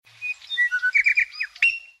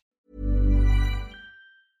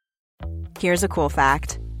Here's a cool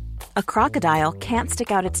fact. A crocodile can't stick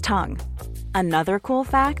out its tongue. Another cool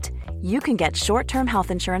fact, you can get short-term health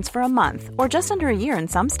insurance for a month or just under a year in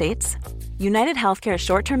some states. United Healthcare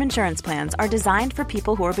short-term insurance plans are designed for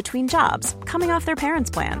people who are between jobs, coming off their parents'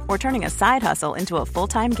 plan, or turning a side hustle into a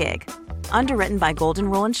full-time gig. Underwritten by Golden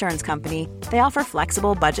Rule Insurance Company, they offer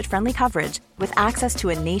flexible, budget-friendly coverage with access to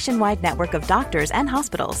a nationwide network of doctors and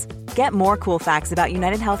hospitals. Get more cool facts about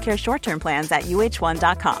United Healthcare short-term plans at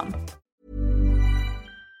uh1.com.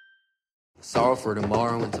 Sorrow for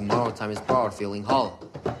tomorrow, and tomorrow time is borrowed, feeling hollow.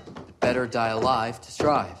 But better die alive to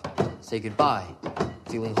strive. Say goodbye,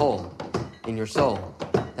 feeling whole in your soul.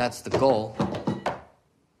 That's the goal.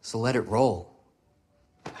 So let it roll.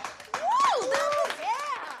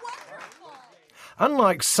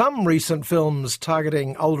 Unlike some recent films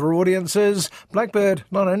targeting older audiences, Blackbird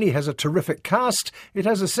not only has a terrific cast, it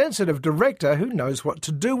has a sensitive director who knows what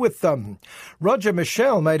to do with them. Roger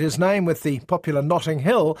Michell made his name with the popular Notting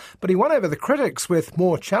Hill, but he won over the critics with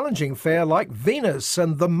more challenging fare like Venus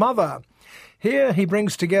and The Mother. Here he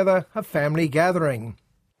brings together a family gathering.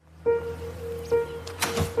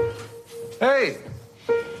 Hey!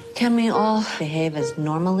 Can we all behave as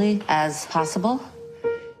normally as possible?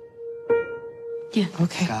 Yeah.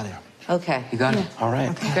 Okay. Got it. Okay. You got it? All right.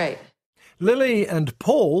 Okay. Great. Lily and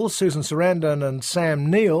Paul, Susan Sarandon and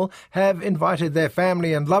Sam Neill, have invited their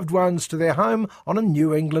family and loved ones to their home on a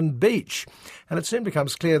New England beach. And it soon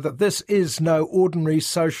becomes clear that this is no ordinary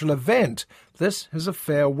social event. This is a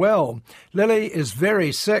farewell. Lily is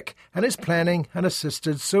very sick and is planning an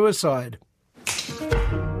assisted suicide.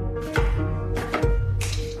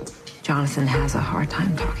 Jonathan has a hard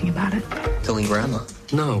time talking about it. Killing Grandma?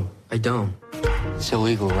 No, I don't. It's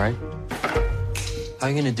illegal, right? How are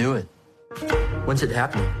you gonna do it? When's it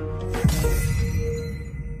happening?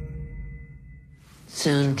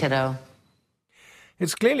 Soon, kiddo.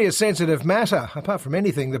 It's clearly a sensitive matter. Apart from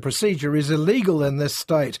anything, the procedure is illegal in this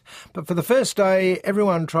state. But for the first day,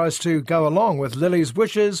 everyone tries to go along with Lily's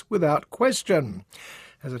wishes without question.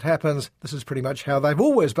 As it happens, this is pretty much how they've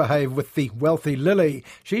always behaved with the wealthy Lily.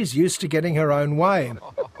 She's used to getting her own way.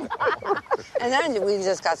 And then we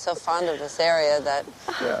just got so fond of this area that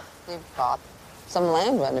we bought some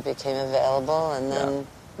land when it became available, and then,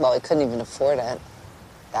 well, we couldn't even afford it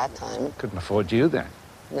that time. Couldn't afford you then.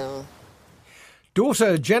 No.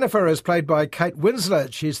 Daughter Jennifer is played by Kate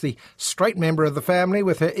Winslet. She's the straight member of the family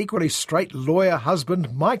with her equally straight lawyer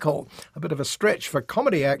husband Michael, a bit of a stretch for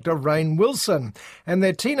comedy actor Rainn Wilson, and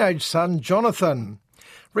their teenage son Jonathan.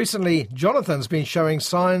 Recently, Jonathan's been showing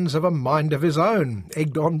signs of a mind of his own,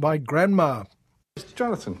 egged on by Grandma.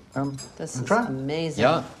 Jonathan, This is try. amazing.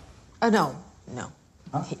 Yeah. No.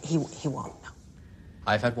 Huh? He won't. No.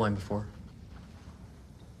 I've had wine before.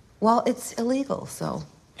 Well, it's illegal, so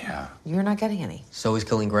Yeah. you're not getting any. So is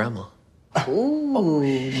killing Grandma. Ooh,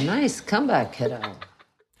 nice comeback, kiddo.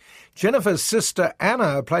 Jennifer's sister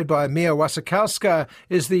Anna, played by Mia Wasikowska,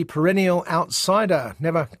 is the perennial outsider,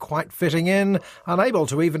 never quite fitting in, unable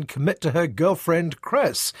to even commit to her girlfriend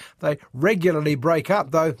Chris. They regularly break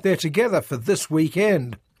up, though they're together for this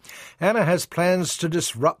weekend. Anna has plans to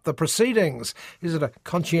disrupt the proceedings. Is it a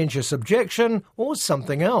conscientious objection or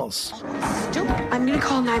something else? I'm going to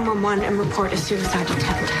call 911 and report a suicide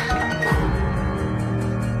attempt.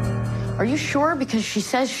 Are you sure? Because she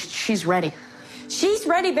says she's ready. She's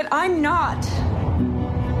ready, but I'm not.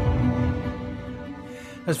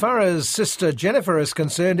 As far as Sister Jennifer is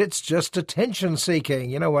concerned, it's just attention-seeking.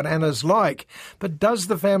 You know what Anna's like. But does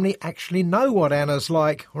the family actually know what Anna's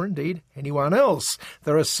like, or indeed anyone else?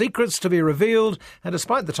 There are secrets to be revealed, and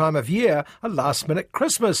despite the time of year, a last-minute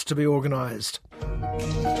Christmas to be organised.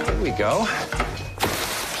 Here we go.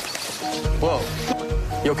 Whoa.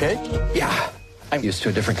 You okay? Yeah. I'm used to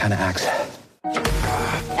a different kind of axe.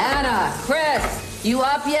 Anna, Chris, you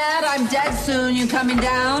up yet? I'm dead soon. You coming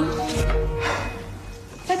down?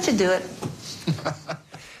 Let you do it.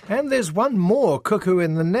 And there's one more cuckoo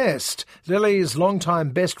in the nest. Lily's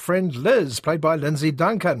longtime best friend Liz, played by Lindsay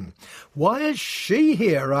Duncan. Why is she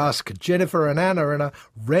here? Ask Jennifer and Anna in a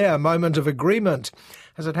rare moment of agreement.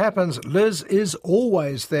 As it happens, Liz is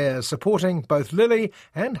always there, supporting both Lily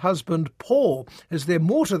and husband Paul. Is there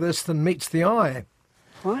more to this than meets the eye?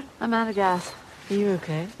 What? I'm out of gas. Are you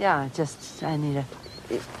okay? Yeah, I need a...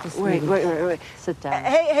 Wait. Sit down.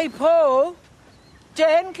 Hey, Paul.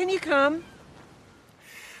 Jen, can you come?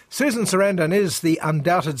 Susan Sarandon is the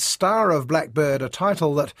undoubted star of Blackbird, a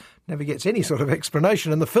title that never gets any sort of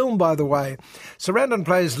explanation in the film, by the way. Sarandon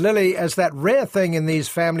plays Lily as that rare thing in these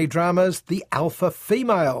family dramas, the alpha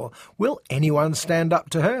female. Will anyone stand up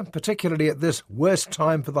to her, particularly at this worst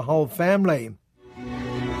time for the whole family?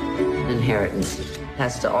 Inheritance.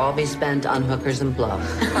 has to all be spent on hookers and blow. What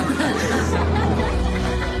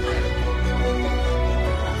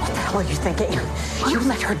the hell are you thinking? You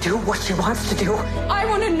let her do what she wants to do. I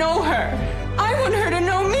want to know her. I want her to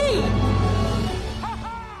know me.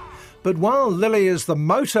 But while Lily is the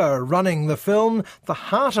motor running the film, the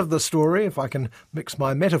heart of the story, if I can mix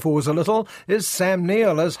my metaphors a little, is Sam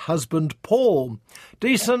Neill as husband Paul.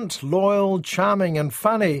 Decent, loyal, charming and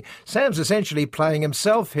funny, Sam's essentially playing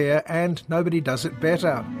himself here, and nobody does it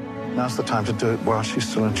better. Now's the time to do it while she's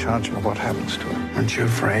still in charge of what happens to her. Aren't you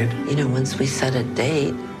afraid? You know, once we set a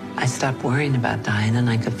date, I stopped worrying about dying and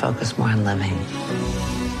I could focus more on living.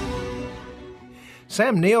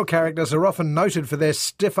 Sam Neill characters are often noted for their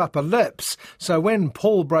stiff upper lips, so when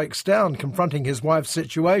Paul breaks down confronting his wife's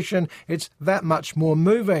situation, it's that much more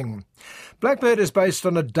moving. Blackbird is based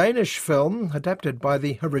on a Danish film, adapted by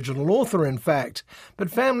the original author, in fact. But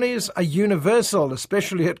families are universal,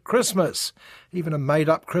 especially at Christmas. Even a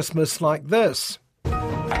made-up Christmas like this.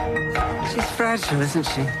 She's fragile, isn't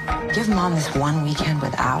she? Give Mom this one weekend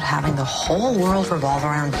without having the whole world revolve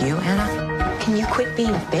around you, Anna. Can you quit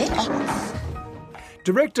being a bitch?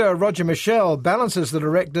 Director Roger Michell balances the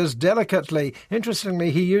directors delicately. Interestingly,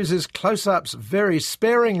 he uses close-ups very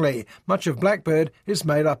sparingly. Much of Blackbird is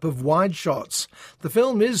made up of wide shots. The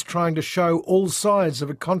film is trying to show all sides of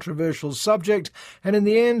a controversial subject, and in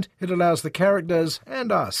the end, it allows the characters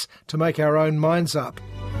and us to make our own minds up.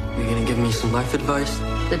 You gonna give me some life advice?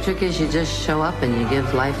 The trick is you just show up and you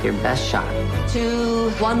give life your best shot.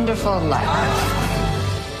 To wonderful life.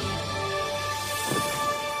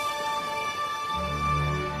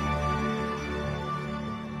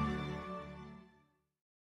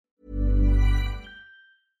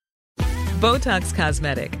 Botox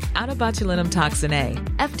Cosmetic, out of botulinum toxin A,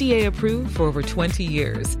 FDA approved for over 20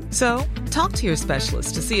 years. So, talk to your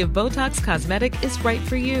specialist to see if Botox Cosmetic is right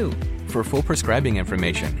for you. For full prescribing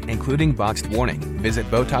information, including boxed warning, visit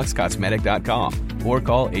BotoxCosmetic.com or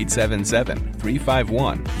call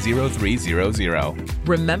 877-351-0300.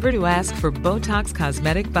 Remember to ask for Botox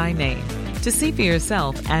Cosmetic by name. To see for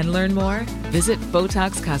yourself and learn more, visit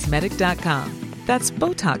BotoxCosmetic.com. That's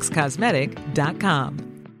BotoxCosmetic.com.